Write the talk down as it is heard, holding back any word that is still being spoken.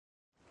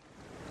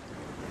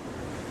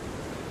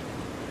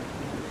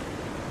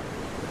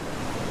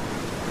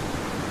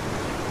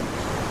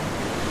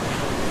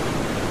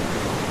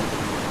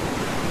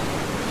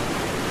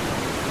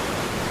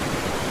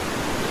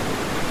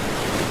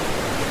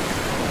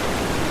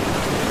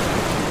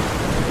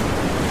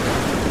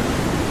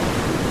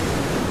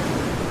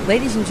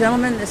Ladies and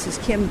gentlemen, this is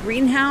Kim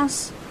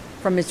Greenhouse.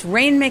 From its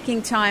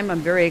rainmaking time, I'm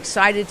very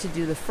excited to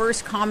do the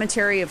first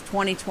commentary of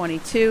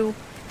 2022,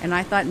 and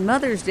I thought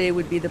Mother's Day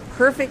would be the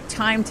perfect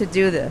time to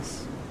do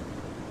this.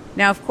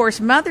 Now, of course,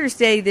 Mother's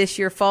Day this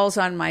year falls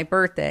on my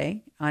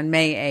birthday on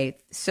May 8th,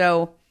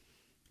 so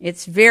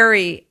it's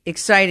very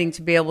exciting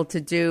to be able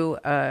to do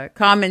a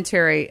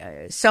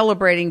commentary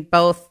celebrating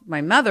both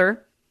my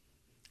mother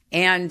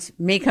and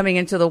me coming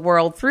into the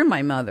world through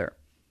my mother.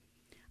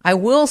 I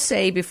will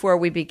say before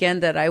we begin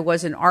that I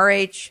was an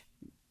RH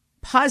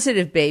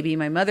positive baby.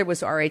 My mother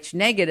was RH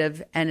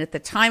negative, and at the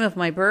time of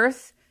my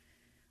birth,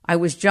 I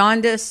was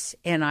jaundice,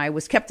 and I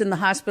was kept in the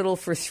hospital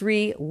for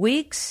 3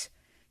 weeks,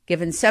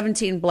 given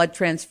 17 blood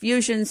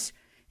transfusions,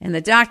 and the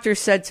doctor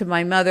said to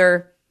my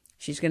mother,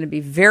 she's going to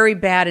be very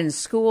bad in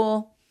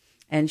school,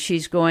 and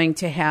she's going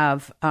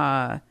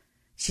to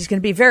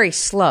be very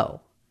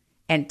slow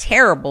and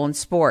terrible in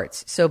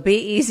sports, so be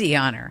easy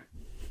on her.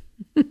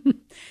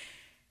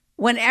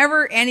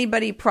 Whenever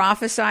anybody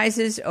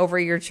prophesizes over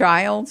your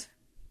child,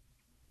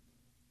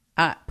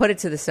 put it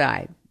to the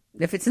side.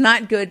 If it's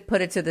not good,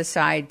 put it to the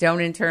side. Don't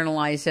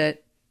internalize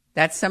it.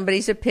 That's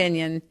somebody's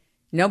opinion.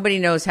 Nobody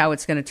knows how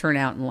it's going to turn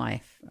out in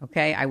life.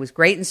 Okay? I was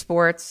great in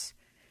sports.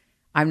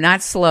 I'm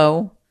not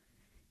slow.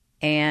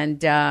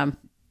 And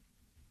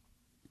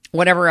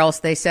whatever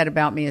else they said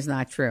about me is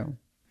not true.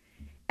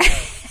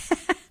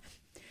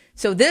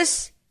 So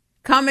this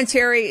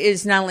commentary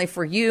is not only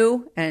for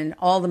you and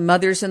all the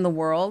mothers in the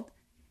world,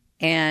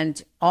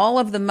 and all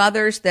of the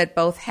mothers that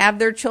both have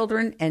their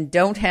children and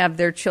don't have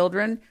their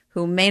children,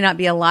 who may not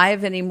be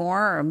alive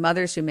anymore, or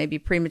mothers who maybe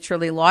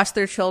prematurely lost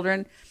their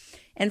children,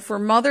 and for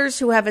mothers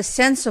who have a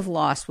sense of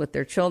loss with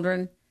their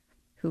children,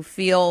 who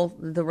feel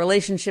the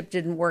relationship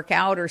didn't work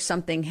out or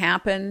something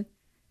happened.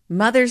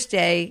 Mother's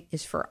Day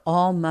is for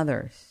all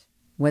mothers,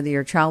 whether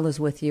your child is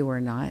with you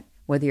or not,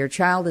 whether your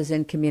child is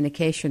in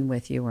communication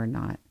with you or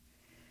not.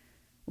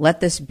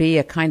 Let this be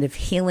a kind of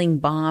healing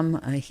balm,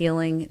 a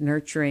healing,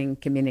 nurturing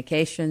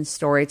communication,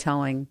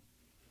 storytelling.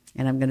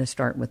 And I'm going to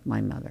start with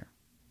my mother.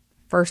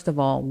 First of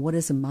all, what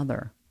is a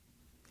mother?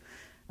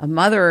 A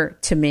mother,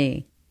 to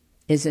me,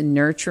 is a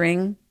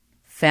nurturing,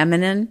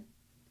 feminine,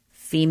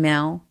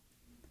 female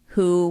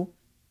who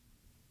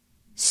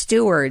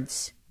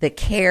stewards the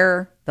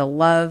care, the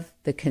love,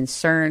 the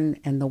concern,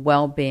 and the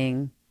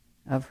well-being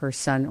of her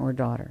son or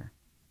daughter.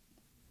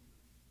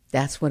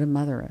 That's what a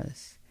mother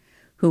is.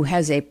 Who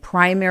has a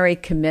primary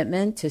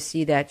commitment to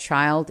see that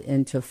child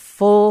into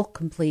full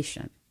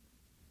completion.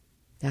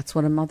 That's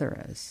what a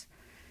mother is.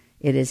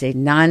 It is a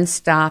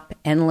nonstop,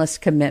 endless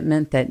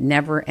commitment that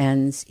never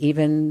ends,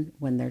 even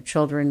when their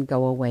children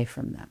go away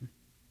from them.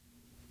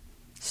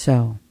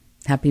 So,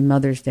 happy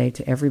Mother's Day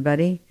to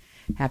everybody.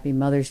 Happy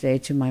Mother's Day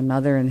to my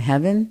mother in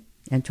heaven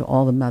and to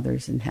all the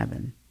mothers in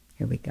heaven.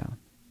 Here we go.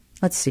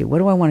 Let's see, what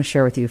do I want to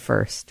share with you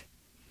first?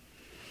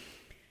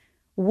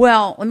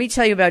 Well, let me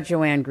tell you about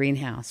Joanne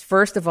Greenhouse.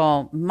 First of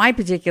all, my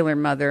particular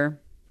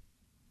mother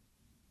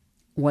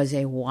was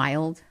a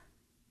wild,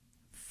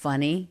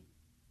 funny,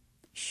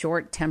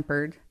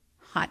 short-tempered,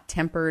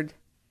 hot-tempered,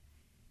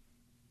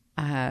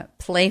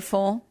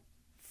 playful,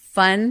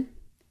 fun,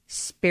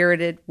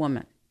 spirited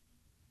woman.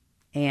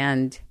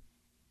 And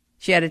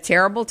she had a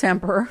terrible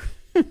temper,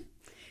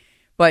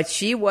 but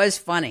she was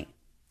funny.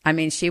 I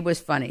mean, she was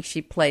funny.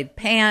 She played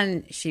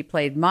pan, she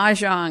played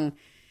mahjong,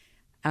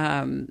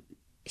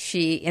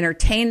 she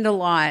entertained a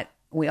lot.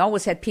 We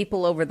always had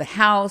people over the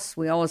house.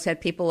 We always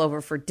had people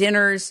over for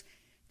dinners.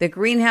 The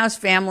Greenhouse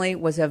family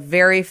was a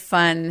very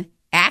fun,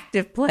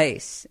 active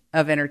place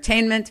of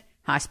entertainment,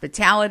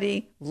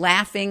 hospitality,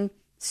 laughing,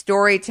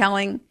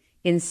 storytelling,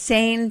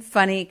 insane,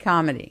 funny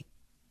comedy.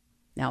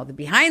 Now, the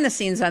behind the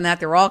scenes on that,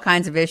 there were all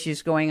kinds of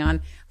issues going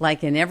on,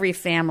 like in every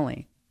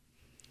family.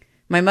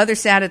 My mother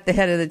sat at the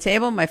head of the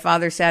table. My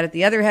father sat at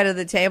the other head of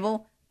the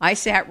table. I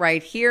sat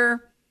right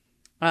here.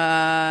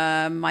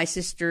 My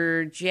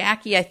sister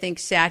Jackie, I think,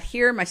 sat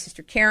here. My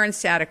sister Karen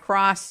sat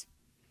across.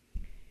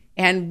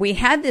 And we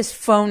had this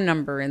phone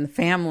number in the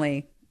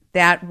family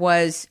that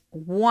was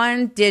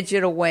 1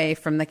 digit away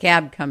from the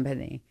cab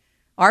company.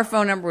 Our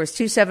phone number was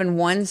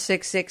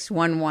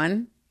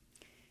 271-6611.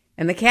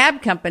 And the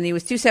cab company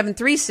was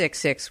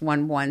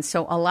 273-6611.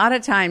 So a lot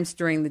of times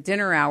during the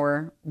dinner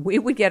hour, we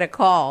would get a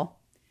call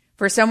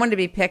for someone to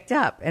be picked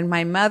up. And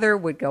my mother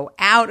would go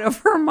out of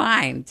her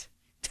mind.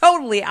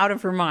 Totally out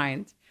of her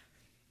mind.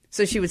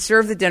 So she would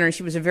serve the dinner.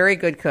 She was a very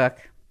good cook.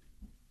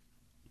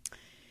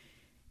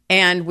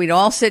 And we'd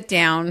all sit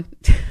down.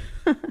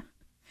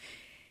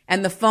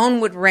 And the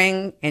phone would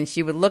ring. And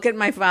she would look at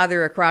my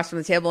father across from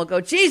the table and go,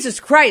 "Jesus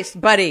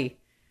Christ, buddy,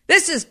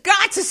 this has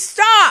got to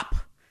stop."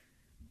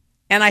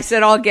 And I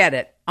said, "I'll get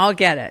it. I'll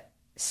get it."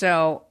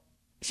 So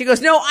she goes,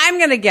 "No, I'm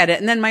going to get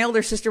it." And then my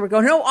older sister would go,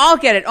 "No, I'll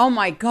get it." Oh,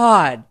 my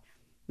God.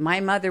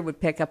 My mother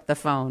would pick up the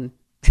phone.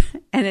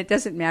 And it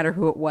doesn't matter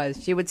who it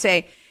was. She would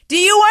say, "Do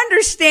you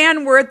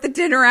understand we're at the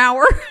dinner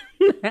hour?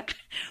 We're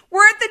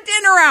at the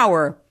dinner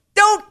hour.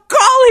 Don't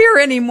call here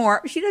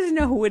anymore." She doesn't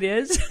know who it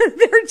is.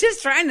 They're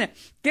just trying to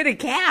get a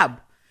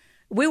cab.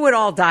 we would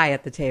all die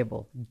at the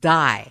table.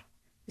 Die.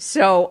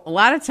 So a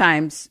lot of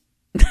times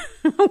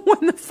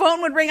when the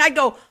phone would ring, I'd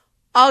go,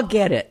 I'll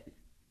get it.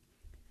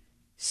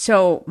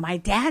 So my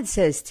dad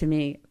says to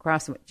me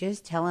across the way,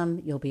 just tell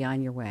him you'll be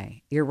on your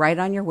way. You're right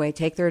on your way.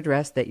 Take their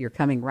address that you're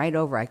coming right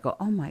over. I go,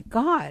 oh, my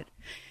God.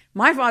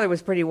 My father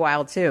was pretty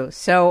wild, too.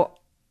 So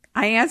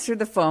I answered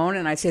the phone,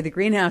 and I say, the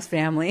Greenhouse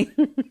family.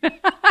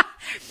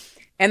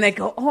 And they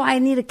go, oh, I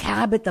need a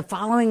cab at the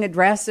following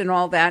address and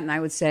all that. And I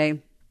would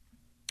say,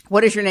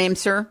 what is your name,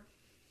 sir?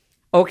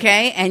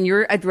 Okay, and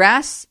your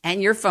address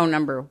and your phone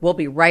number will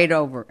be right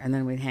over. And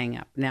then we'd hang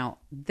up. Now,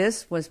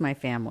 this was my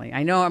family.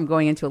 I know I'm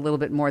going into a little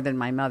bit more than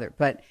my mother,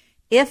 but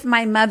if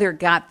my mother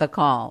got the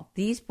call,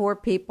 these poor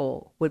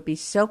people would be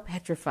so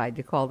petrified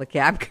to call the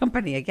cab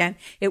company again.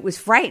 It was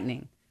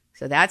frightening.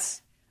 So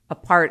that's a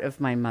part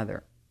of my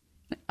mother.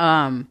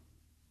 The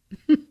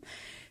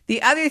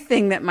other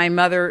thing that my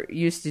mother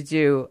used to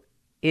do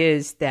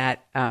is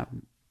that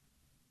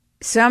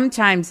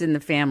sometimes in the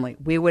family,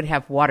 we would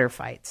have water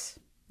fights.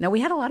 Now,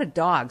 we had a lot of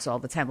dogs all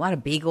the time, a lot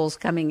of beagles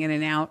coming in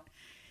and out.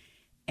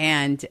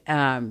 And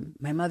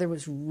my mother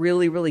was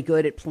really, really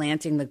good at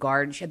planting the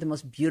garden. She had the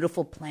most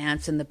beautiful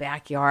plants in the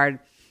backyard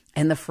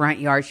and the front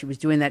yard. She was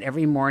doing that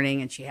every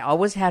morning. And she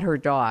always had her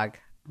dog,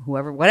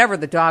 whatever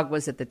the dog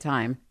was at the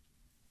time.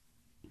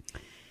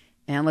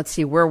 And let's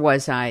see, where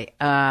was I?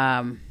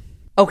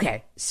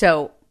 Okay,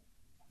 so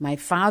my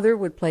father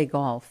would play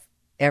golf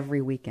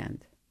every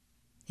weekend.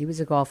 He was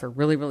a golfer,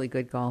 really, really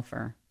good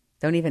golfer.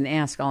 Don't even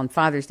ask. On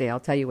Father's Day,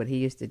 I'll tell you what he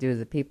used to do to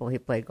the people he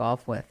played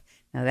golf with.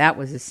 Now, that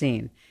was a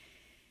scene.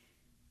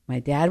 My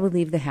dad would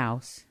leave the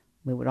house.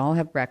 We would all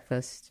have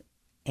breakfast.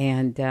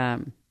 And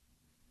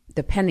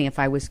depending if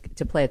I was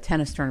to play a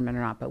tennis tournament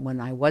or not, but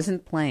when I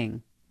wasn't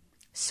playing,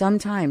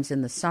 sometimes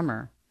in the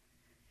summer,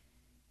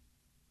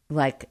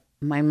 like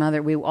my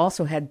mother, we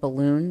also had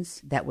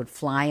balloons that would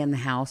fly in the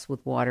house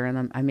with water in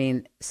them. I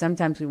mean,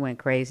 sometimes we went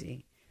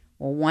crazy.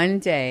 Well, one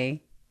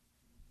day,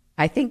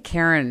 I think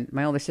Karen,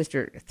 my older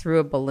sister, threw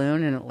a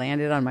balloon and it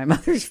landed on my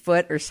mother's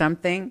foot or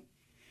something.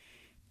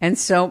 And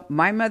so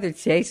my mother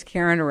chased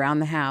Karen around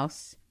the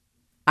house.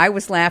 I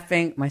was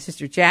laughing. My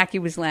sister Jackie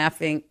was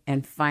laughing.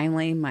 And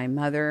finally, my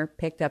mother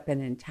picked up an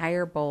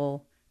entire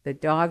bowl, the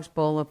dog's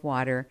bowl of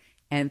water,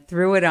 and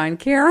threw it on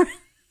Karen.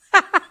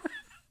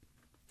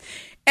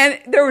 And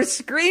there was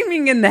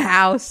screaming in the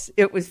house.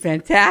 It was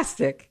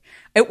fantastic.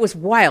 It was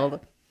wild.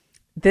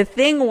 The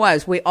thing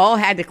was, we all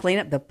had to clean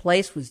up. The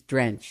place was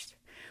drenched.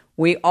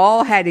 We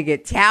all had to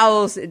get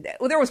towels.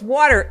 There was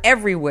water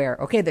everywhere.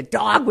 Okay, the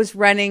dog was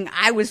running.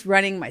 I was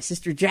running. My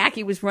sister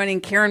Jackie was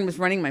running. Karen was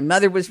running. My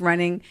mother was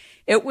running.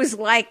 It was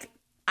like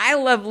I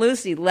Love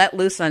Lucy let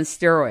loose on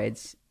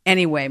steroids.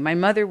 Anyway, my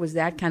mother was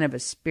that kind of a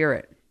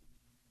spirit.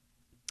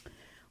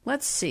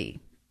 Let's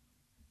see.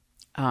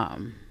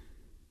 All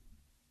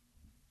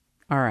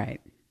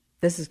right.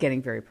 This is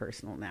getting very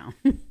personal now.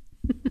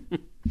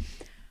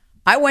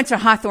 I went to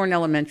Hawthorne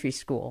Elementary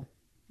School.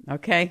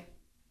 Okay.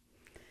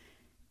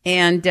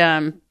 And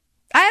I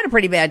had a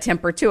pretty bad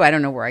temper, too. I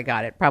don't know where I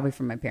got it, probably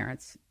from my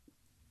parents.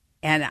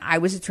 And I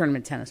was a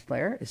tournament tennis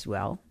player as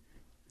well.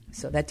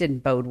 So that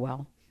didn't bode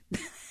well.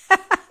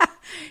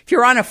 If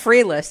you're on a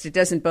free list, it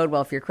doesn't bode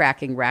well if you're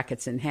cracking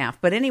rackets in half.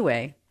 But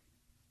anyway,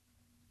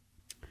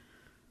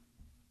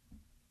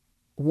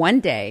 one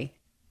day,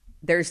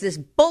 there's this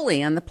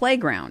bully on the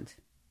playground.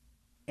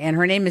 And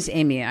her name is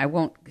Amy. I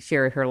won't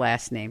share her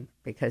last name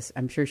because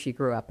I'm sure she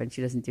grew up and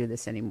she doesn't do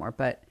this anymore.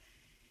 But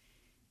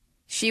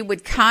she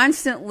would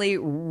constantly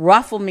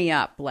ruffle me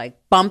up, like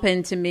bump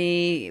into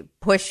me,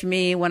 push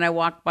me when I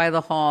walked by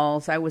the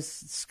halls. I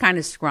was kind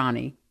of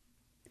scrawny.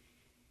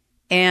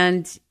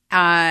 And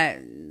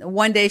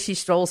one day she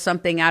stole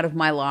something out of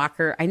my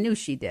locker. I knew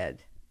she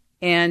did.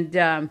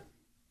 And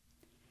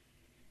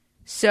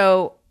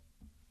so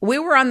we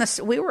were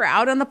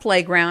out on the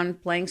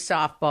playground playing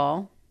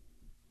softball.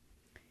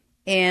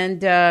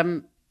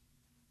 And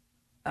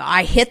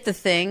I hit the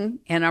thing,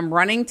 and I'm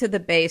running to the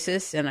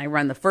bases, and I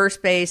run the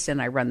first base,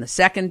 and I run the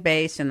second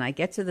base, and I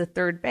get to the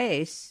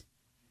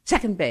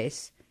second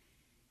base.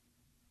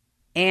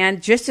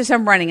 And just as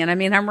I'm running, and I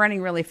mean, I'm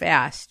running really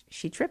fast,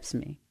 she trips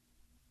me.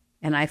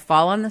 And I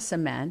fall on the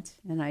cement,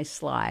 and I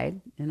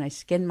slide, and I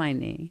skin my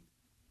knee.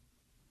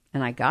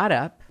 And I got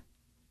up,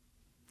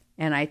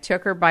 and I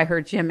took her by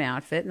her gym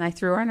outfit, and I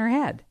threw her on her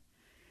head.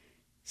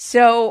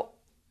 So,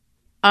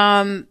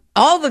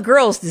 all the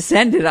girls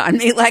descended on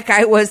me like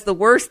I was the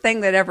worst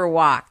thing that ever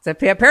walked.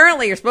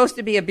 Apparently, you're supposed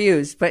to be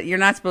abused, but you're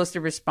not supposed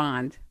to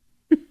respond.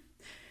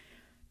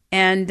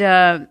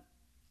 And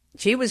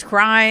she was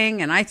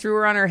crying, and I threw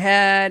her on her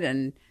head,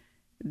 and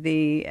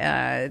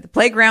the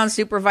playground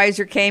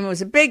supervisor came. It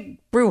was a big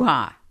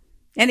brouhaha.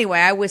 Anyway,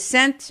 I was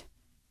sent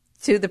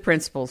to the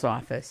principal's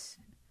office,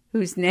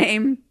 whose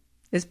name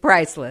is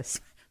priceless,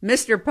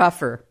 Mr.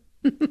 Puffer.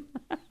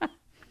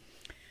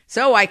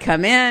 So I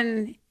come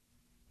in.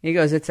 He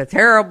goes, "It's a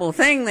terrible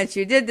thing that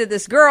you did to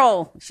this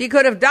girl. She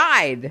could have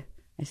died."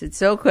 I said,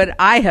 "So could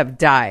I have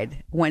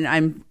died when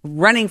I'm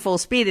running full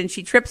speed and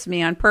she trips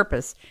me on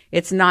purpose.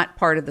 It's not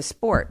part of the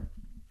sport."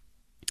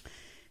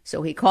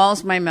 So he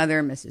calls my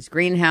mother, Mrs.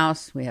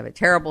 Greenhouse. We have a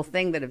terrible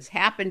thing that has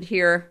happened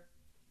here.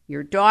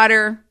 Your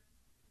daughter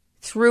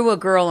threw a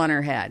girl on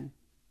her head.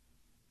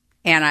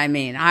 And I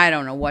mean, I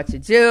don't know what to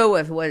do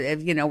if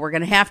we're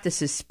going to have to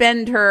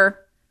suspend her.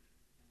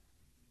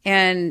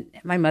 And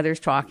my mother's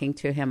talking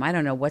to him. I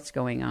don't know what's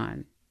going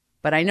on.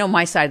 But I know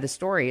my side of the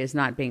story is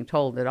not being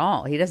told at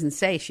all. He doesn't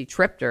say she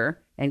tripped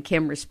her and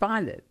Kim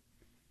responded.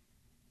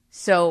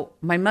 So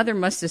my mother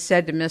must have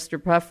said to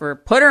Mr. Puffer,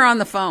 put her on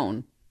the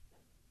phone.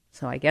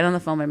 So I get on the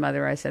phone with my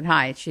mother. I said,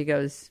 hi. She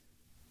goes,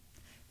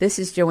 this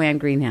is Joanne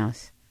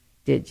Greenhouse.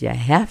 Did you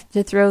have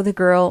to throw the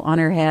girl on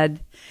her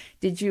head?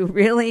 Did you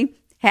really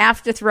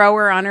have to throw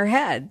her on her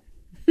head?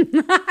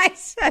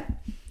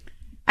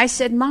 I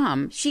said,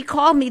 Mom, she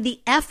called me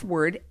the F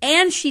word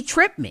and she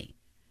tripped me.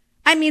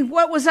 I mean,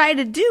 what was I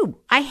to do?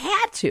 I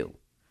had to.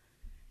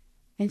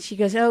 And she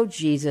goes, oh,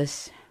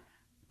 Jesus,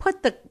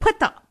 put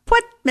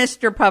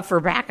Mr. Puffer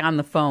back on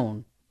the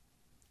phone.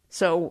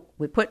 So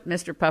we put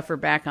Mr. Puffer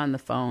back on the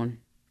phone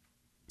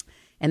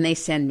and they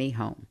send me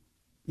home,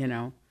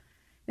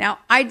 Now,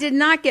 I did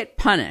not get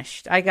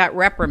punished. I got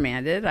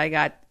reprimanded. I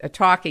got a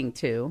talking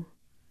to.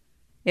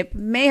 It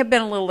may have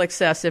been a little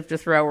excessive to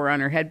throw her on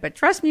her head, but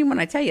trust me when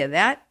I tell you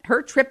that,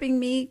 her tripping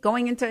me,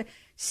 going into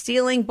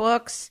stealing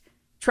books,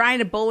 trying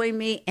to bully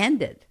me,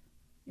 ended.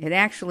 It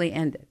actually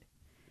ended.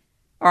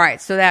 All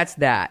right, so that's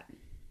that.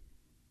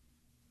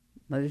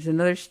 There's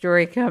another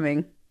story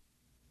coming.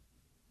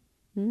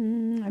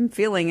 I'm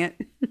feeling it.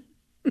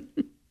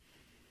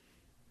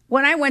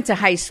 When I went to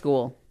high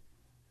school,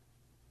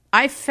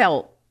 I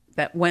felt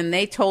that when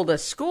they told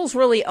us school's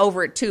really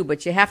over at 2,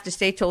 but you have to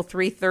stay till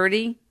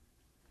 3:30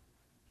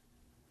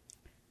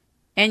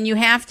 and you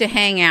have to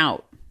hang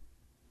out.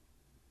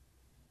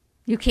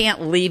 You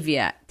can't leave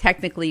yet.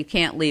 Technically, you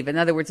can't leave. In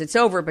other words, it's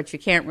over, but you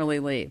can't really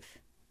leave.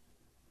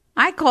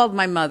 I called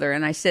my mother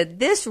and I said,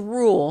 this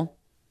rule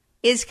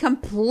is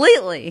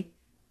completely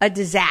a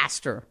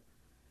disaster.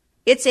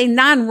 It's a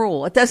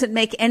non-rule. It doesn't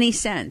make any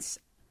sense.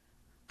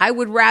 I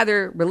would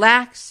rather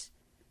relax,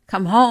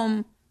 come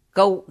home,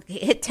 go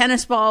hit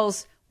tennis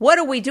balls. What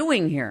are we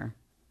doing here?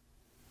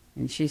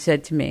 And she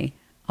said to me,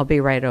 I'll be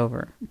right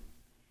over.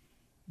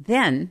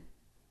 Then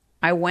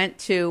I went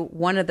to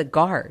one of the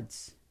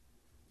guards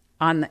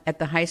at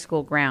the high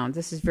school grounds.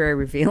 This is very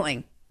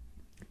revealing.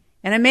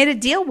 And I made a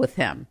deal with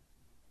him.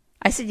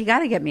 I said, you got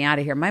to get me out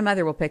of here. My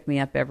mother will pick me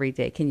up every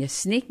day. Can you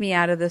sneak me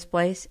out of this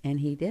place? And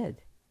he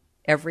did.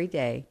 Every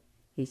day.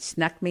 He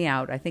snuck me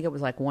out. I think it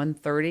was like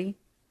 1:30.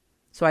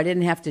 So I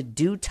didn't have to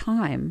do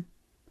time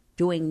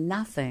doing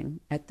nothing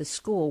at the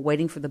school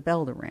waiting for the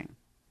bell to ring.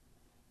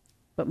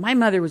 But my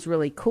mother was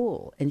really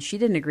cool, and she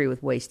didn't agree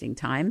with wasting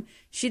time.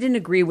 She didn't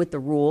agree with the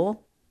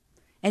rule,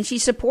 and she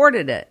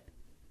supported it.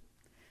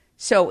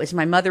 So is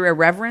my mother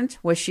irreverent?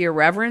 Was she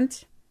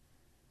irreverent?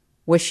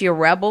 Was she a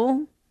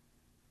rebel?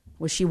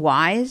 Was she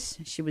wise?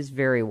 She was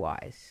very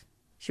wise.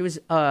 She was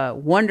a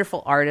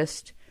wonderful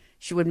artist.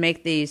 She would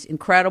make these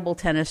incredible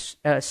tennis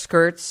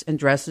skirts and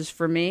dresses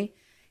for me,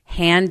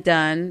 hand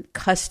done,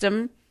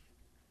 custom.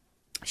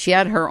 She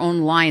had her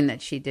own line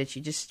that she did. She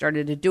just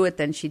started to do it.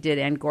 Then she did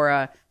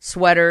Angora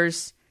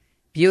sweaters,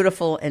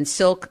 beautiful, and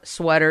silk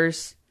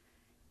sweaters.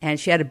 And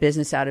she had a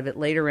business out of it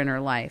later in her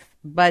life.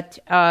 But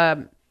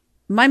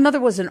my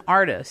mother was an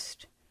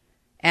artist,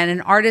 and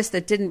an artist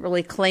that didn't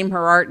really claim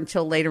her art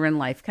until later in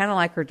life, kind of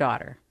like her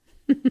daughter.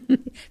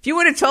 If you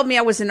would have told me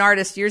I was an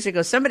artist years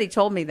ago, somebody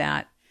told me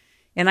that.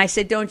 And I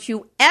said, don't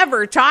you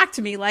ever talk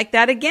to me like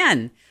that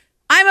again.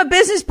 I'm a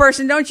business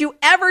person. Don't you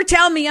ever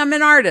tell me I'm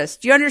an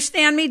artist. Do you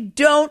understand me?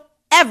 Don't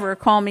ever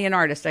call me an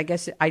artist. I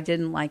guess I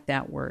didn't like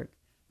that word,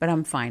 but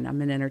I'm fine.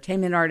 I'm an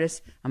entertainment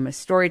artist. I'm a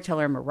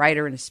storyteller. I'm a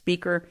writer and a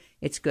speaker.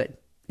 It's good.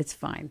 It's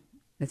fine.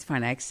 It's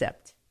fine. I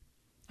accept.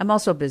 I'm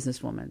also a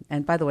businesswoman.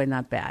 And by the way,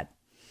 not bad.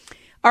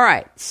 All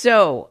right.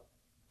 So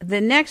the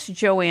next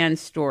Joanne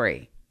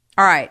story.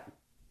 All right.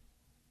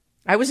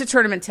 I was a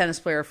tournament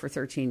tennis player for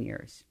 13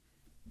 years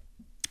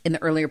in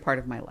the earlier part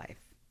of my life.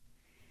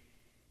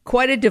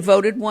 Quite a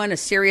devoted one, a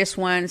serious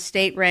one,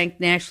 state ranked,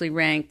 nationally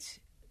ranked,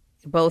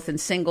 both in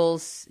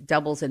singles,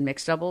 doubles, and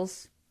mixed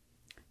doubles.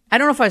 I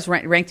don't know if I was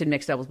ranked in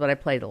mixed doubles, but I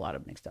played a lot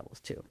of mixed doubles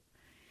too.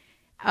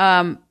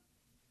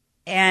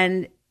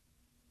 And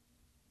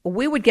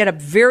we would get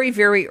up very,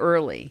 very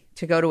early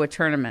to go to a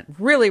tournament,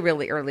 really,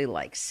 really early,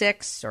 like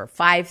 6 or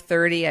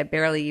 5:30. I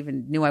barely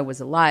even knew I was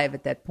alive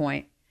at that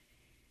point.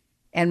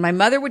 And my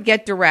mother would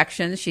get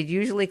directions. She'd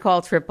usually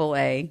call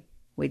AAA.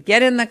 We'd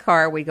get in the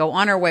car. We'd go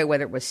on our way,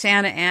 whether it was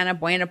Santa Ana,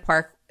 Buena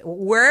Park,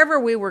 wherever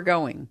we were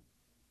going.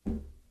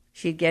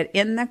 She'd get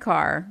in the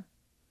car,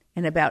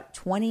 and about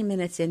 20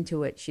 minutes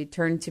into it, she'd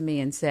turn to me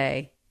and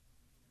say,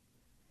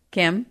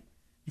 Kim?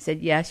 I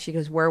said, yes. She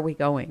goes, where are we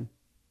going?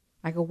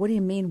 I go, what do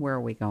you mean, where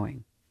are we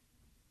going?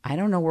 I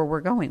don't know where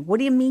we're going. What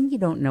do you mean you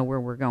don't know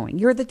where we're going?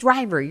 You're the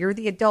driver. You're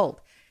the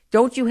adult.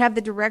 Don't you have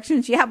the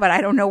directions? Yeah, but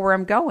I don't know where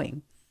I'm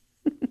going.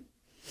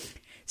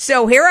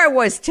 So here I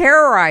was,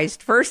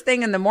 terrorized, first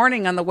thing in the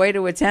morning on the way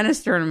to a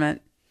tennis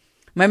tournament.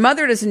 My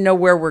mother doesn't know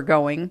where we're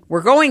going.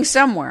 We're going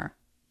somewhere.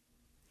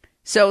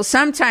 So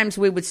sometimes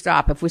we would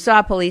stop. If we saw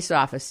a police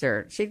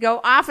officer, she'd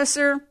go,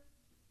 "Officer,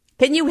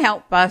 can you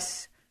help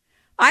us?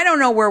 I don't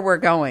know where we're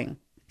going."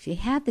 She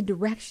had the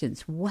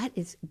directions.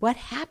 What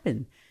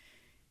happened?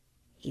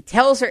 He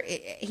tells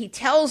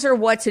her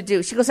what to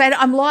do. She goes,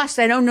 "I'm lost.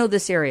 I don't know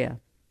this area."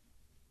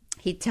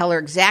 He'd tell her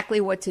exactly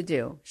what to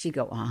do. She'd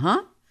go,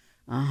 "Uh-huh,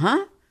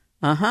 uh-huh,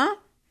 uh-huh."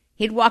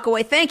 He'd walk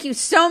away. "Thank you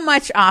so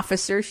much,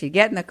 officer." She'd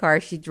get in the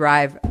car. She'd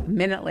drive. A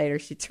minute later,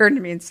 she'd turn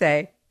to me and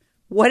say,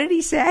 "What did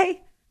he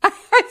say?"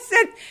 I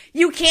said,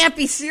 "You can't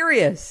be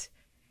serious.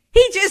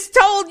 He just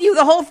told you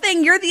the whole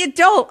thing. You're the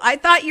adult. I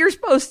thought you're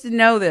supposed to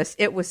know this."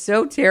 It was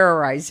so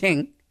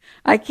terrorizing.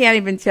 I can't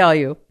even tell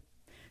you.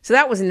 So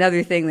that was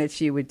another thing that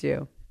she would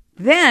do.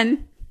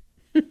 Then,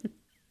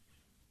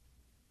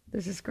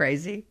 this is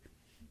crazy.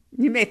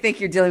 You may think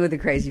you're dealing with a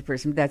crazy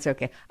person, but that's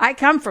okay. I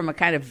come from a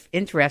kind of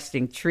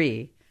interesting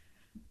tree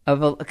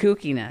of a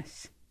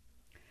kookiness.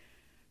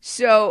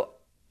 So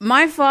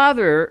my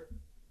father,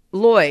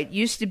 Lloyd,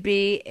 used to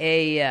be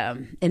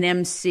an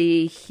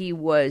MC. He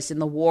was in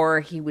the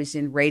war. He was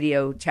in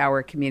radio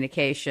tower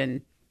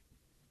communication.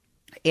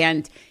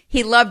 And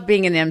he loved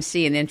being an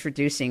MC and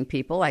introducing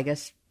people. I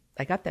guess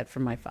I got that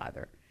from my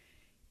father.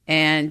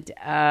 And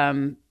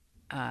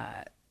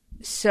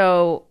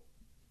so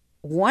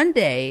one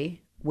day,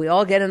 we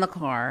all get in the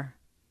car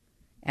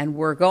and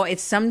we're going,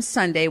 it's some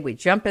Sunday, we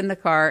jump in the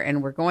car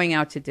and we're going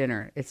out to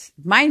dinner. It's,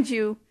 mind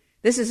you,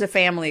 this is a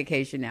family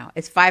occasion now.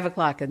 It's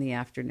 5:00 in the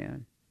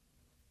afternoon.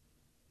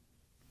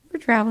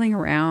 We're traveling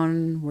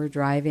around, we're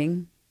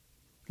driving.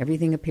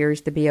 Everything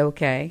appears to be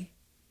okay,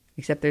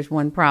 except there's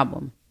one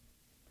problem.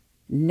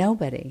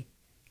 Nobody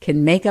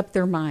can make up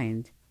their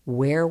mind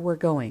where we're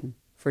going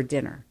for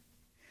dinner.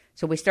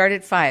 So we start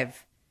at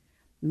 5.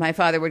 My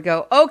father would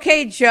go,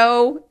 "Okay,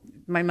 Joe."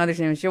 My mother's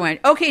name was Joanne.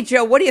 "Okay,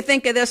 Joe, what do you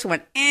think of this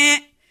one?"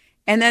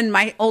 And then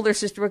my older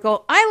sister would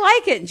go,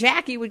 "I like it."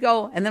 Jackie would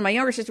go, and then my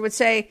younger sister would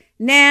say,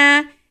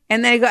 "Nah."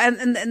 And then I go,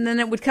 and then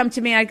it would come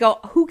to me, and I'd go,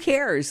 "Who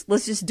cares?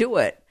 Let's just do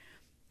it."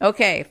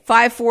 Okay,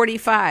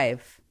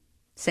 5:45,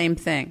 same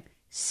thing.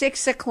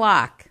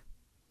 6:00,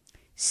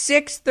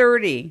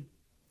 6:30,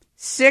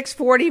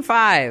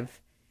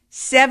 6:45,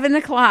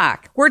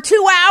 7:00. We're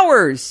 2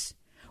 hours.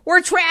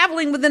 We're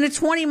traveling within a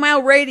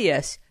 20-mile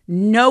radius.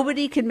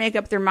 Nobody can make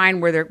up their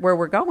mind where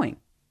we're going.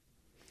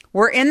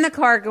 We're in the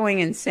car going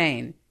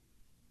insane.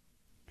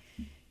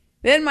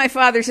 Then my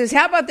father says,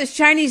 "How about this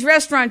Chinese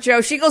restaurant,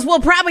 Joe?" She goes,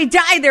 "We'll probably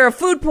die there of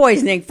food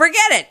poisoning.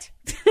 Forget it."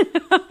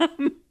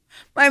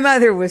 My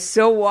mother was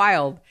so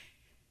wild.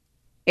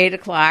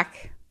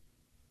 8:00,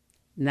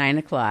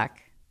 9:00.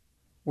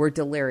 We're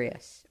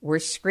delirious. We're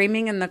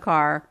screaming in the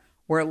car.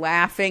 We're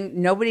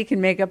laughing. Nobody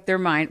can make up their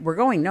mind. We're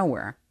going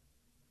nowhere.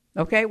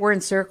 Okay? We're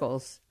in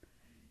circles.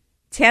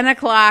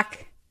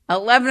 10:00,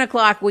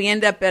 11:00, we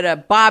end up at a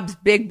Bob's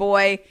Big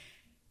Boy,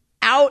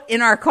 out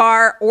in our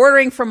car,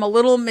 ordering from a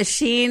little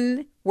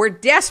machine. We're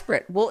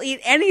desperate. We'll eat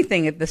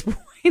anything at this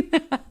point.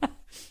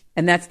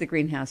 And that's the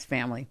Greenhouse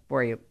family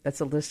for you. That's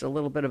just a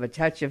little bit of a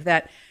touch of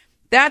that.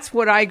 That's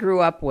what I grew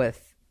up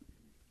with.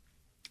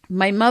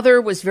 My mother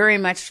was very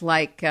much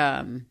like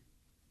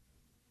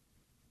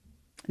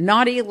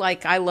naughty,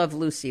 like I Love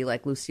Lucy,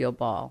 like Lucille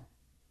Ball.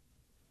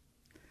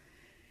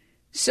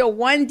 So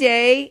one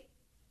day,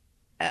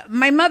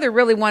 my mother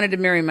really wanted to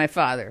marry my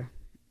father.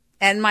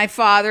 And my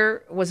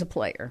father was a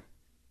player.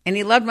 And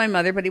he loved my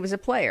mother, but he was a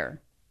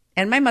player.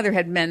 And my mother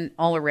had men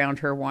all around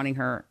her wanting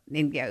her,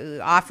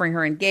 offering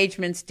her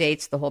engagements,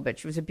 dates, the whole bit.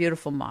 She was a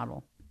beautiful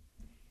model.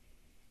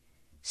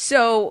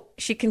 So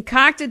she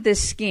concocted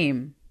this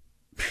scheme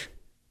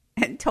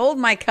and told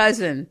my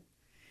cousin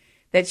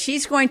that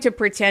she's going to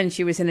pretend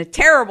she was in a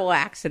terrible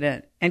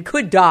accident and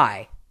could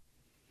die.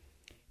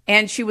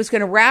 And she was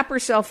going to wrap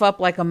herself up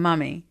like a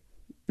mummy.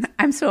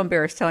 I'm so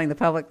embarrassed telling the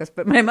public this,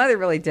 but my mother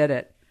really did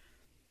it.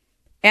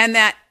 And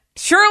that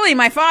surely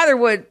my father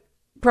would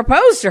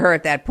propose to her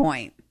at that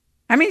point.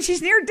 I mean,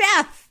 she's near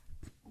death.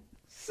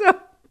 So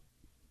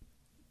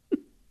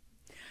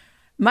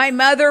my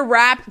mother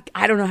wrapped,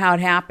 I don't know how it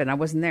happened. I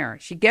wasn't there.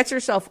 She gets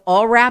herself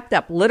all wrapped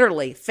up,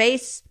 literally,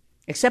 face,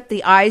 except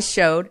the eyes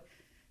showed,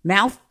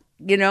 mouth,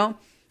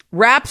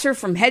 wraps her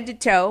from head to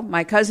toe.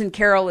 My cousin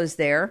Carol is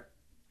there.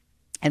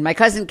 And my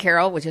cousin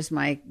Carol, which is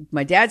my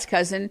dad's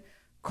cousin,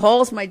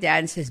 calls my dad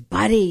and says,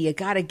 "Buddy, you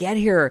got to get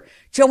here.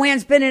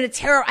 Joanne's been in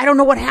I don't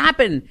know what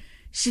happened.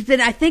 She's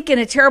been, I think, in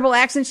a terrible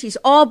accident. She's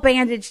all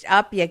bandaged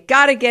up. You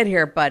got to get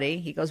here, buddy."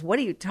 He goes, "What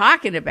are you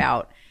talking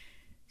about?"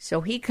 So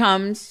he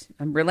comes.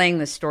 I'm relaying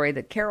the story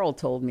that Carol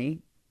told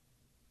me.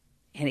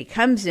 And he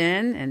comes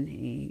in and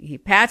he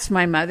pats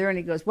my mother and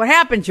he goes, "What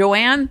happened,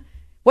 Joanne?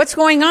 What's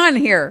going on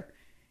here?"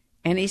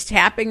 And he's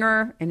tapping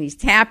her and he's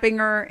tapping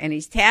her and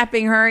he's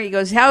tapping her. He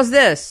goes, "How's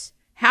this?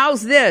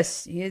 How's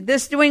this? Is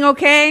this doing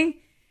okay?"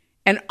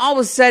 And all of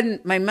a sudden,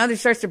 my mother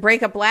starts to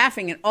break up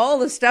laughing, and all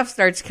the stuff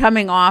starts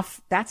coming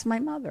off. That's my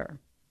mother.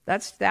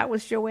 That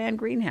was Joanne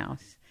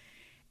Greenhouse.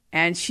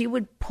 And she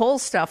would pull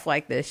stuff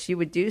like this. She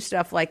would do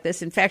stuff like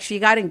this. In fact, she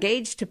got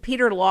engaged to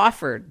Peter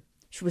Lawford.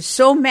 She was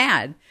so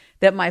mad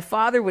that my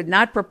father would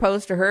not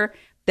propose to her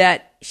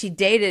that she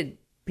dated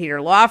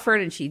Peter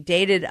Lawford and she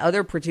dated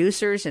other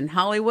producers in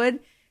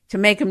Hollywood to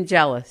make him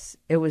jealous.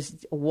 It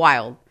was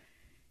wild.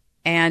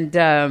 And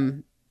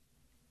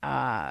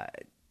my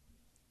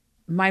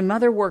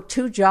mother worked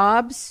 2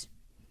 jobs,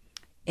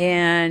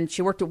 and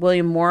she worked at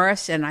William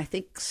Morris and I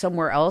think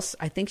somewhere else.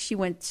 I think she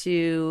went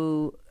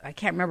to, I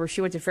can't remember,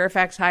 she went to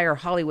Fairfax High or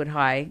Hollywood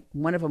High.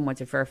 One of them went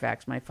to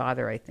Fairfax. My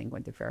father, I think,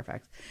 went to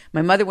Fairfax.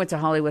 My mother went to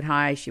Hollywood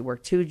High. She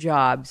worked 2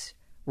 jobs,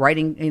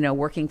 writing,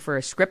 working for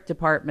a script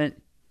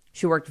department.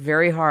 She worked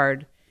very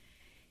hard.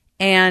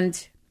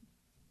 And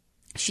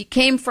she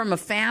came from a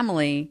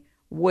family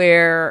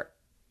where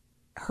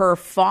her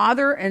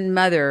father and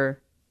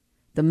mother,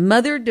 the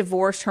mother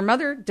divorced, her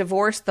mother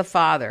divorced the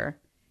father,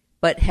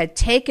 but had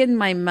taken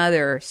my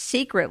mother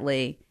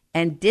secretly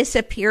and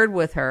disappeared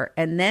with her,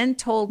 and then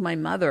told my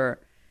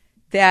mother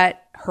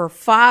that her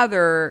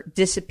father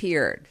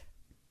disappeared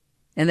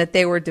and that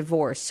they were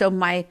divorced. So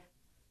my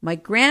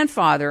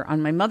grandfather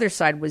on my mother's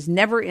side was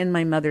never in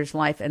my mother's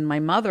life, and my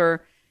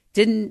mother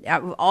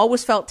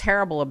always felt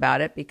terrible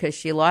about it because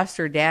she lost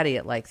her daddy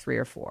at like 3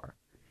 or 4.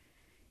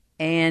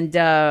 And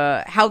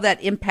how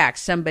that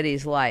impacts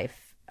somebody's life.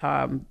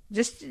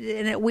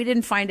 We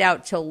didn't find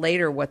out till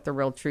later what the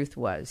real truth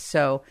was.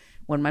 So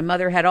when my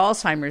mother had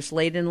Alzheimer's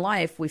late in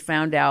life, we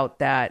found out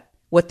that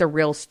what the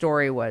real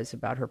story was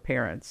about her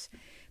parents.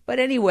 But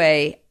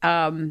anyway,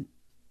 my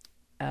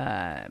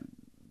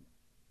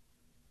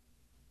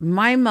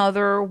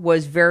mother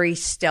was very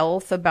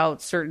stealth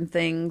about certain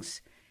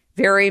things,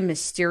 very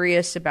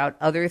mysterious about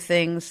other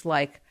things.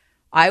 Like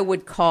I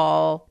would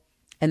call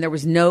and there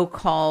was no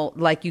call,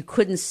 like you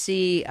couldn't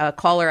see a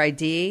caller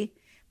ID.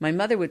 My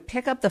mother would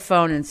pick up the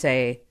phone and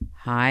say,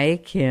 "Hi,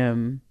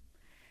 Kim."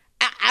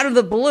 Out of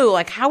the blue,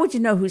 like, how would you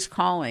know who's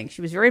calling?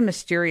 She was very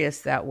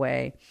mysterious that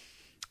way.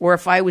 Or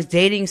if I was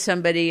dating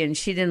somebody and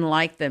she didn't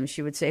like them,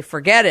 she would say,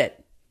 "Forget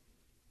it.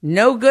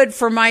 No good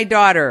for my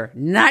daughter.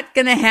 Not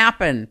going to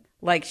happen."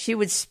 Like she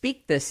would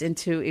speak this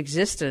into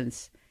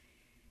existence.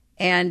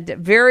 And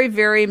very,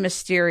 very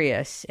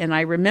mysterious. And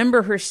I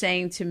remember her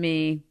saying to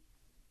me,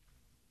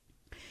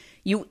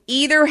 "You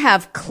either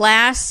have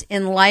class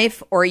in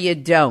life or you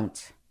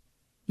don't.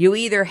 You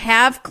either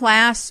have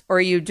class or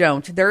you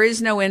don't. There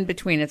is no in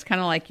between. It's kind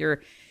of like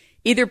you're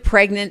either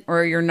pregnant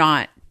or you're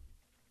not."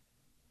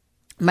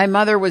 My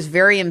mother was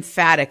very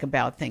emphatic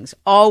about things,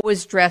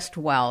 always dressed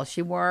well.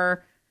 She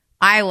wore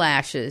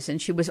eyelashes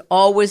and she was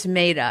always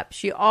made up.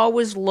 She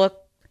always looked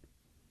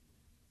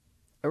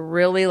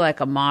really like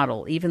a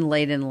model, even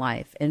late in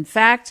life. In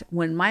fact,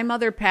 when my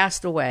mother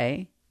passed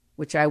away,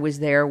 which I was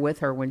there with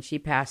her when she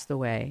passed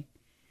away,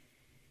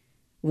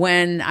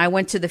 when I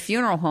went to the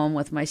funeral home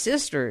with my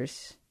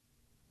sisters,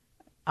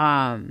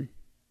 a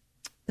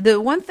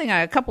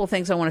couple of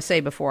things I want to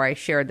say before I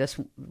share this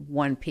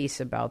one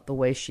piece about the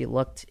way she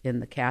looked in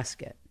the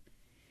casket.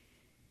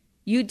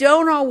 You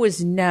don't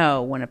always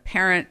know when a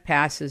parent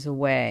passes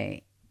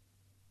away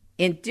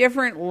in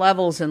different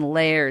levels and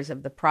layers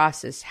of the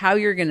process how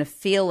you're going to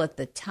feel at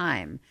the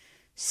time.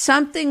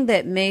 Something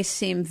that may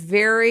seem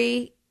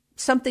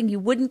something you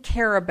wouldn't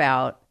care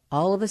about,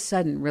 all of a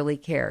sudden really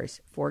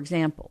cares. For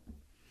example,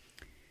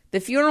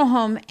 the funeral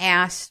home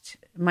asked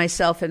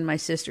myself and my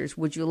sisters,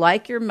 "Would you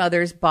like your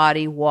mother's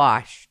body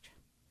washed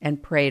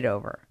and prayed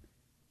over?"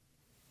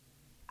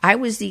 I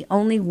was the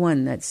only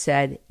one that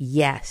said,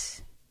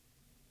 "Yes,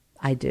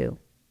 I do."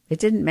 It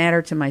didn't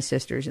matter to my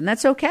sisters, and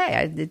that's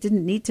okay. It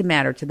didn't need to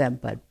matter to them,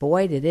 but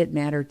boy, did it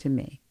matter to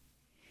me.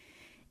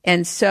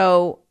 And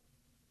so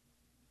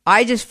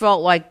I just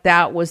felt like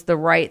that was the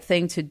right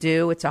thing to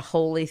do. It's a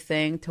holy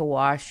thing to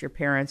wash your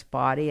parents'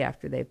 body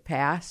after they've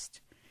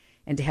passed,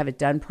 and to have it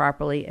done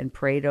properly and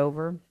prayed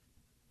over.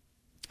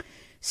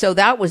 So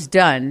that was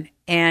done.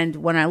 And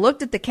when I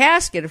looked at the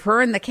casket of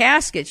her in the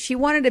casket, she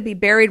wanted to be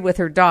buried with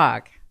her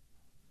dog.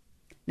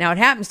 Now, it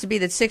happens to be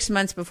that 6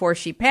 months before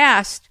she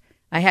passed,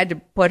 I had to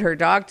put her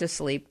dog to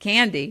sleep,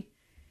 Candy.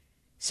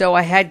 So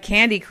I had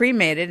Candy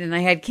cremated, and I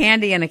had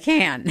Candy in a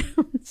can.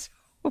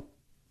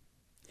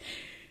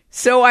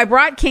 So I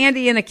brought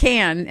Candy in a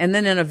can, and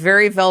then in a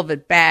very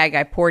velvet bag,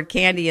 I poured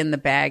Candy in the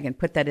bag and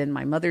put that in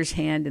my mother's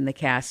hand in the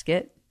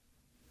casket.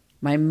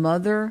 My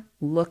mother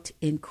looked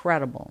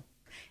incredible.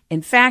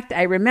 In fact,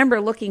 I remember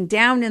looking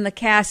down in the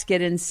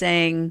casket and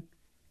saying,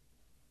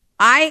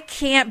 "I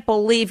can't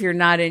believe you're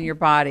not in your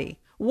body.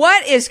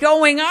 What is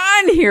going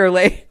on here,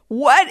 Lee?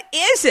 What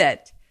is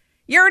it?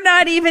 You're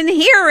not even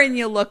here and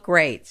you look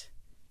great."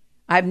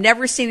 I've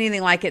never seen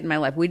anything like it in my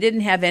life. We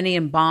didn't have any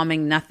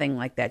embalming, nothing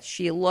like that.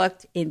 She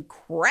looked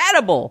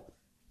incredible,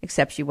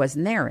 except she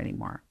wasn't there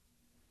anymore.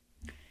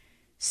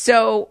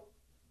 So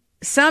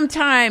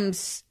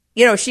sometimes,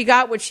 she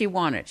got what she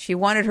wanted. She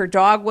wanted her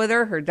dog with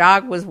her. Her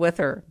dog was with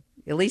her.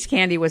 At least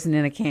Candy wasn't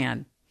in a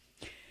can.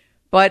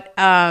 But,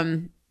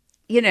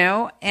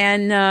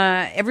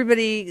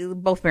 everybody,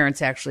 both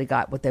parents actually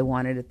got what they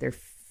wanted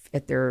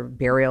at their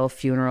burial,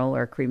 funeral,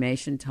 or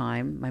cremation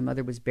time. My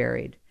mother was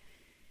buried.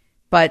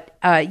 But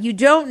you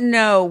don't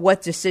know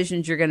what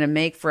decisions you're going to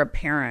make for a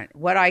parent.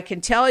 What I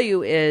can tell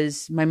you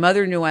is my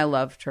mother knew I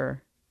loved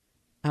her.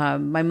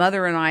 My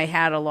mother and I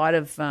had a lot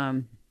of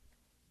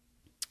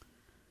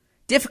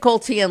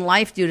difficulty in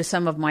life due to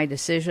some of my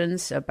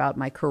decisions about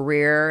my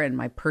career and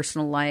my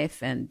personal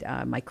life and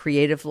my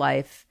creative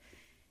life.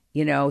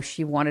 You know,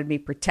 she wanted me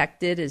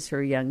protected as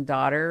her young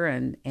daughter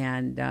and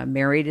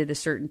married at a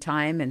certain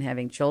time and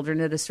having children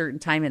at a certain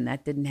time, and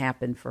that didn't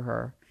happen for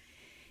her.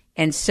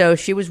 And so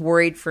she was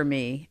worried for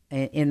me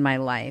in my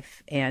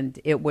life, and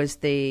it was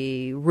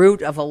the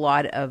root of a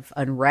lot of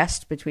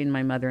unrest between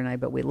my mother and I,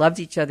 but we loved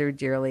each other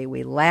dearly.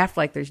 We laughed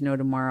like there's no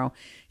tomorrow.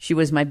 She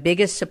was my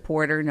biggest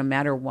supporter no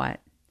matter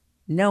what.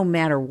 No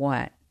matter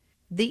what.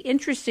 The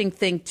interesting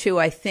thing, too,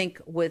 I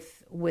think,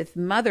 with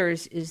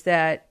mothers is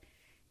that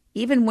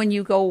even when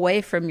you go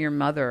away from your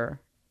mother,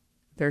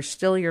 they're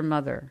still your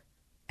mother.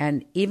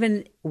 And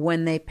even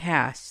when they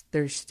pass,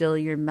 they're still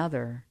your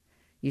mother.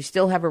 You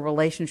still have a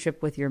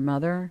relationship with your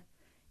mother,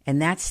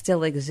 and that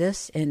still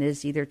exists and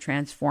is either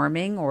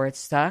transforming or it's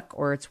stuck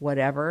or it's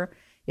whatever.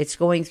 It's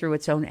going through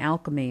its own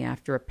alchemy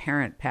after a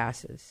parent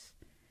passes.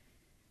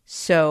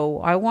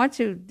 So I want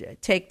to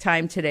take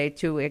time today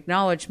to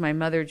acknowledge my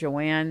mother,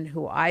 Joanne,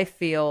 who I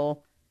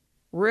feel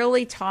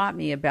really taught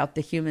me about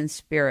the human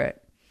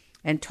spirit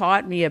and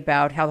taught me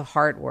about how the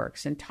heart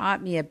works and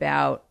taught me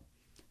about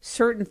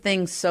certain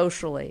things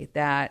socially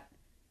that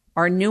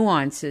are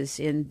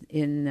nuances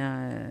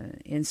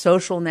in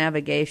social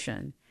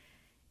navigation.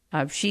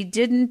 She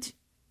didn't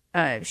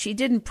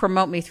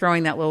promote me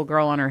throwing that little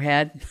girl on her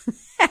head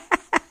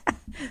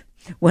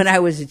when I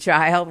was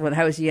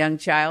a young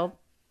child.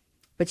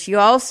 But she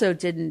also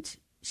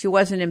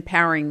wasn't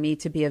empowering me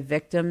to be a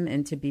victim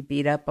and to be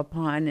beat up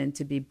upon and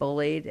to be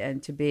bullied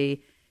and to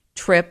be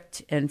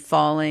tripped and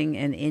falling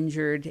and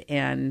injured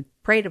and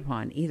preyed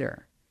upon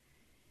either.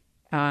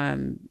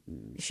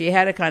 She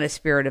had a kind of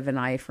spirit of an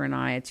eye for an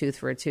eye, a tooth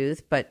for a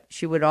tooth, but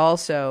she would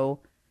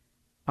also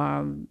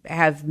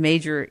have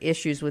major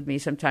issues with me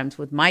sometimes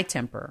with my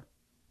temper.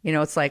 You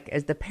know, it's like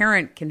as the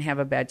parent can have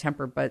a bad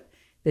temper, but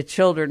the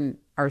children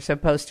are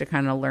supposed to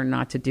kind of learn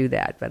not to do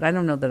that. But I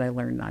don't know that I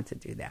learned not to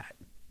do that.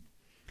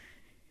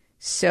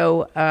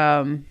 So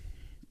I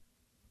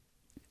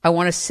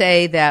want to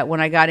say that when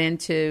I got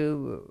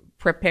into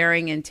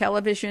preparing in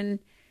television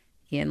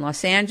in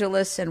Los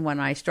Angeles and when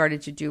I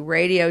started to do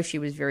radio, she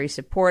was very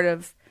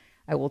supportive.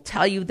 I will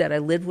tell you that I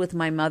lived with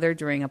my mother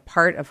during a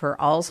part of her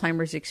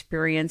Alzheimer's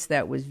experience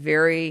that was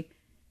very,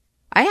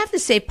 I have to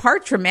say,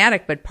 part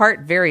traumatic, but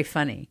part very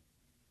funny.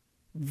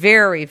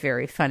 Very,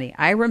 very funny.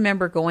 I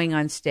remember going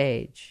on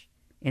stage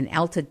in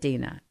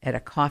Altadena at a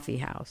coffee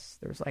house.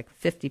 There was like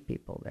 50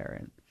 people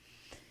there.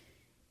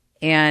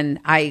 And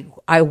I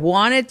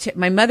wanted to,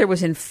 my mother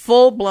was in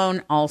full-blown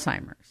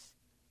Alzheimer's.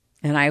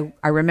 And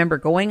I remember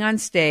going on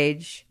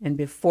stage, and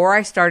before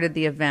I started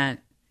the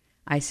event,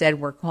 I said,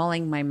 we're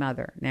calling my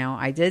mother. Now,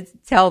 I did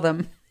tell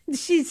them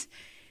she's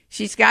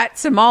got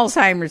some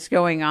Alzheimer's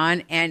going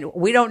on, and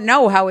we don't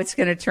know how it's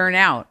going to turn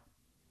out.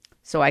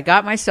 So I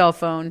got my cell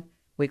phone.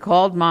 We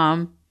called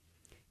Mom,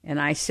 and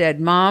I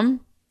said,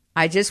 Mom,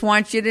 I just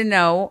want you to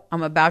know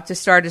I'm about to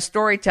start a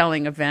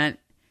storytelling event,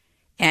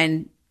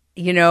 and,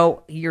 you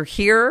know, you're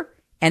here,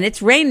 and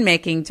it's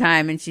rainmaking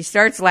time. And she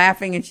starts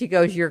laughing, and she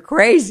goes, you're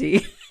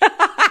crazy.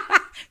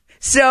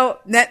 So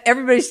that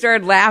everybody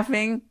started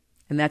laughing,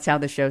 and that's how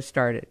the show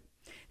started.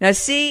 Now,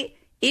 see,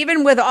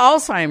 even with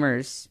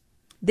Alzheimer's,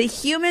 the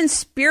human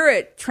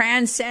spirit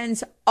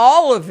transcends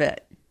all of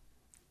it.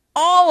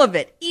 All of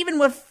it. Even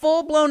with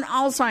full-blown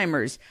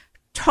Alzheimer's,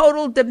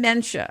 total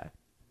dementia,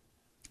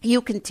 you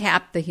can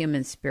tap the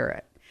human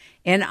spirit.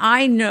 And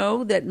I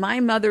know that my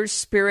mother's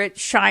spirit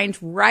shined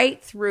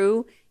right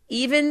through,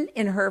 even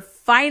in her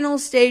final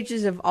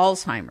stages of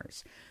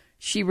Alzheimer's.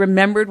 She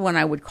remembered when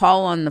I would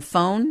call on the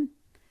phone.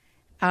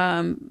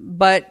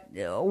 But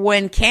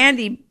when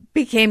Candy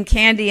became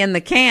Candy in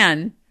the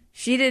Can,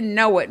 she didn't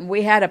know it. And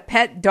we had a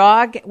pet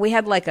dog. We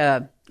had like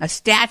a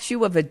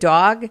statue of a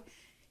dog.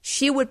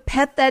 She would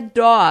pet that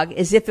dog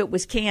as if it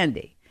was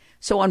Candy.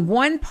 So on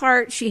one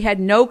part, she had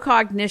no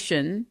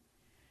cognition,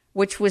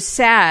 which was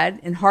sad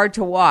and hard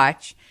to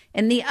watch.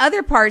 And the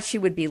other part, she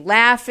would be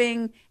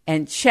laughing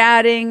and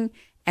chatting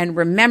and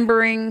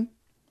remembering.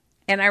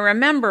 And I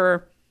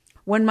remember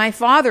when my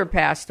father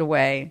passed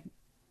away,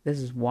 this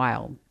is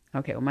wild.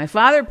 Okay, when my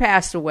father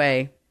passed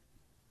away,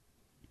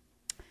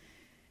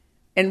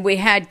 and we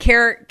had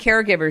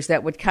caregivers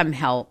that would come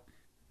help,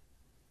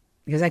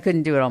 because I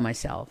couldn't do it all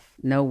myself.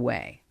 No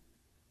way.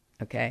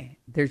 Okay?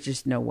 There's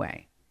just no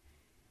way.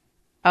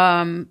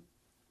 My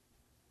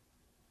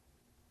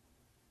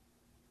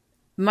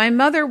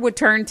mother would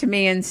turn to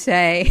me and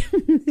say,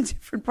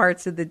 different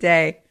parts of the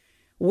day,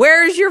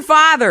 where's your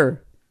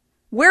father?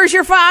 Where's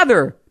your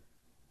father?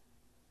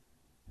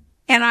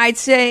 And I'd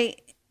say,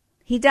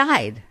 he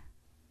died.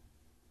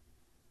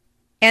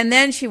 And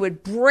then she would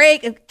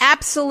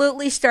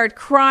absolutely start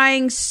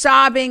crying,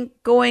 sobbing,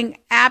 going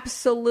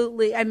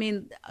absolutely,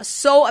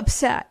 so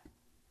upset.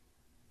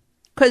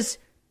 Because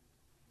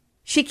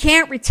she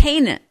can't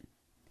retain it.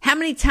 How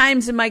many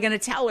times am I going to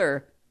tell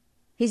her,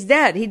 he's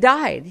dead, he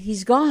died,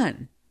 he's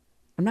gone?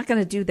 I'm not going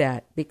to do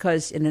that,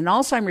 because in an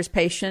Alzheimer's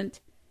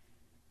patient,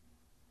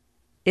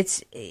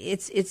 It's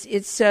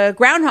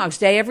Groundhog's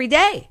Day every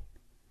day.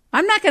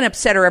 I'm not going to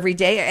upset her every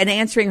day and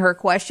answering her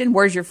question,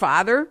 where's your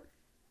father?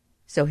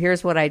 So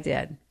here's what I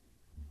did.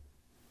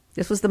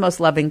 This was the most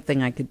loving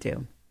thing I could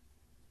do.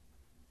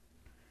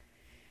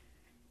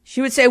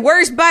 She would say,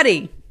 where's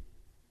Buddy?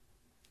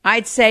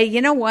 I'd say,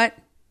 you know what?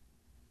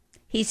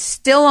 He's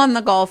still on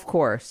the golf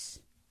course.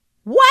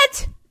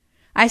 What?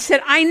 I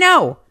said, I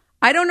know.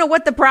 I don't know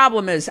what the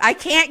problem is. I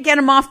can't get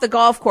him off the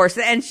golf course.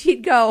 And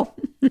she'd go,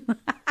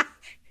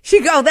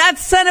 that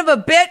son of a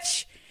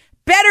bitch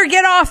better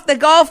get off the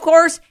golf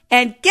course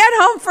and get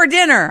home for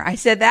dinner. I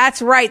said,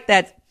 that's right.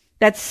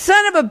 That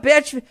son of a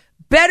bitch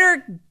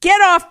better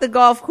get off the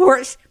golf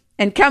course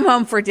and come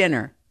home for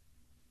dinner.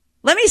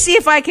 Let me see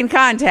if I can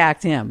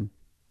contact him.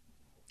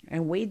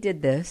 And we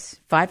did this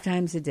 5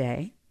 times a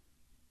day,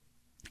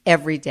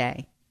 every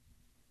day,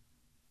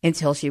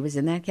 until she was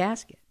in that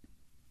casket.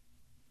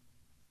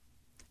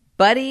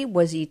 Buddy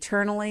was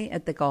eternally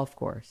at the golf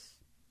course.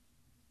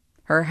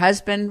 Her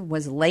husband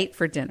was late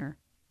for dinner.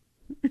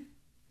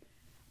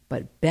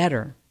 But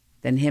better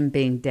than him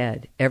being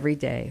dead every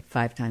day,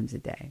 5 times a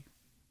day.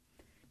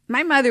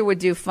 My mother would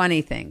do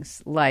funny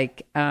things,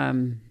 like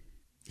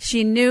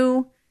she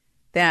knew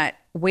that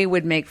we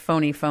would make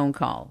phony phone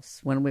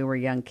calls when we were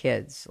young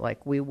kids.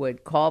 Like we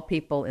would call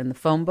people in the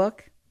phone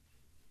book.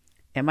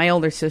 And my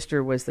older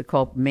sister was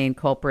the main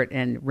culprit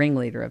and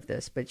ringleader of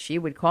this. But she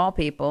would call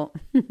people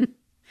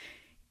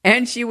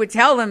and she would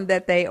tell them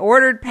that they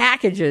ordered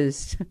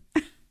packages.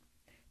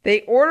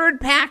 They ordered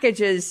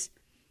packages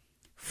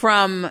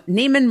from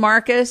Neiman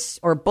Marcus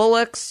or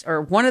Bullock's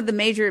or one of the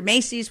major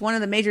Macy's, one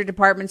of the major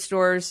department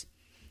stores.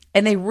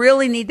 And they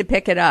really need to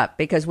pick it up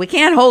because we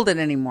can't hold it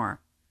anymore.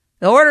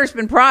 The order's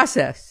been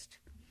processed.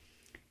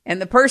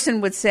 And the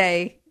person would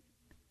say,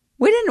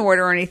 we didn't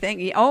order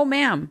anything. Oh,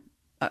 ma'am,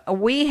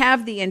 we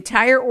have the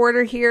entire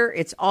order here.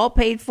 It's all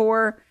paid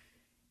for.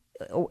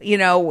 You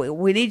know,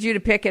 we need you to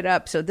pick it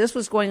up. So this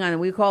was going on,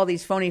 and we call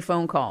these phony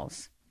phone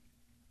calls.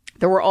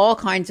 There were all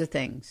kinds of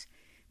things.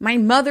 My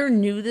mother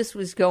knew this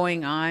was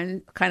going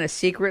on kind of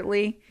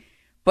secretly,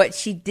 but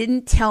she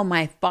didn't tell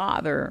my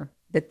father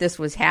that this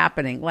was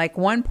happening. Like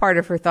one part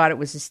of her thought it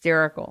was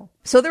hysterical.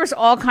 So there was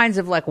all kinds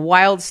of like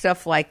wild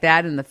stuff like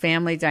that in the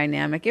family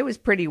dynamic. It was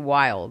pretty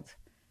wild.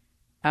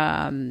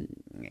 One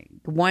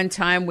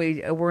time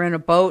we were in a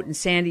boat in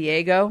San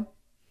Diego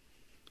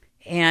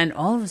and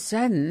all of a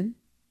sudden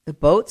the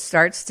boat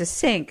starts to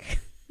sink.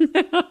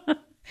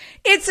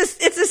 It's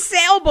a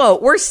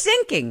sailboat. We're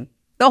sinking.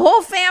 The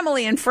whole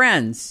family and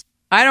friends.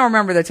 I don't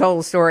remember the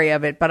total story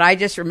of it, but I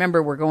just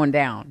remember we're going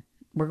down.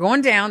 We're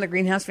going down. The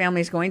Greenhouse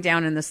family is going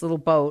down in this little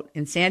boat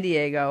in San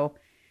Diego.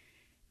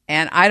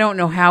 And I don't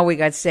know how we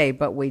got saved,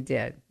 but we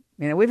did.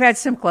 You know, we've had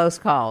some close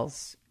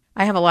calls.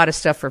 I have a lot of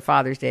stuff for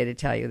Father's Day to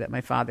tell you that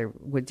my father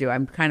would do.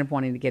 I'm kind of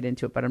wanting to get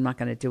into it, but I'm not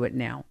going to do it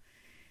now.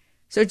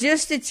 So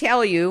just to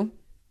tell you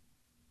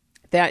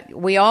that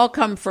we all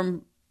come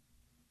from,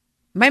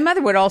 my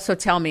mother would also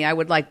tell me, I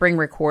would like bring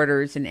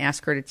recorders and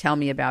ask her to tell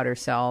me about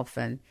herself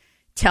and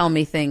tell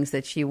me things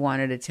that she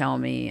wanted to tell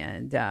me.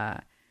 And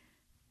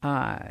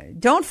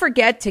don't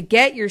forget to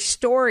get your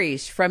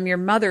stories from your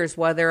mothers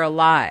while they're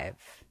alive.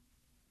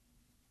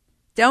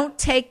 Don't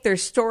take their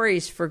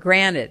stories for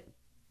granted.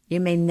 You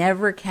may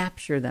never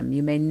capture them.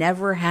 You may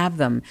never have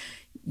them.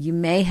 You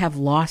may have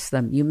lost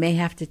them. You may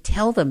have to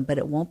tell them, but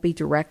it won't be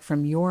direct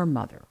from your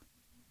mother.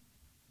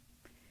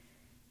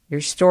 Your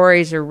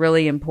stories are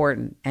really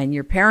important, and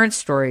your parents'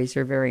 stories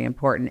are very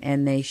important,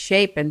 and they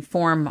shape and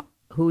form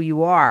who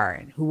you are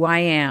and who I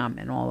am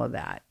and all of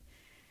that.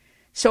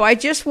 So I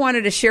just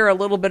wanted to share a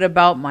little bit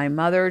about my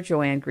mother,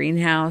 Joanne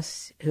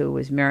Greenhouse, who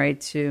was married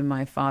to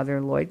my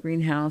father, Lloyd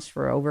Greenhouse,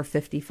 for over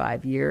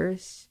 55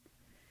 years.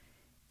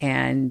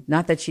 And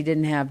not that she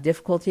didn't have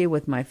difficulty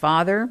with my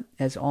father,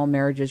 as all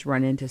marriages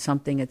run into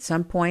something at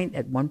some point.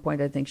 At one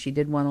point, I think she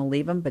did want to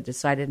leave him, but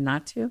decided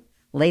not to,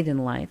 late in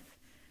life.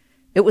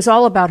 It was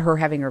all about her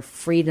having her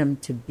freedom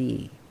to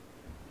be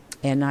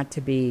and not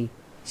to be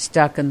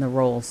stuck in the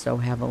role so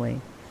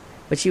heavily.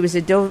 But she was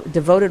a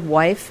devoted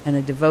wife and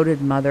a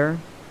devoted mother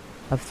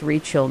of 3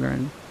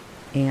 children,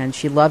 and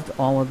she loved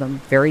all of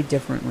them very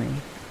differently.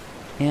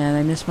 And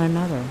I miss my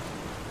mother.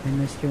 I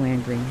miss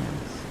Joanne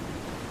Greenhouse.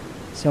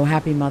 So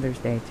happy Mother's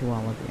Day to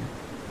all of you.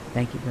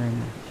 Thank you very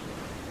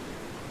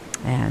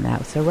much. And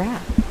that's a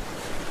wrap.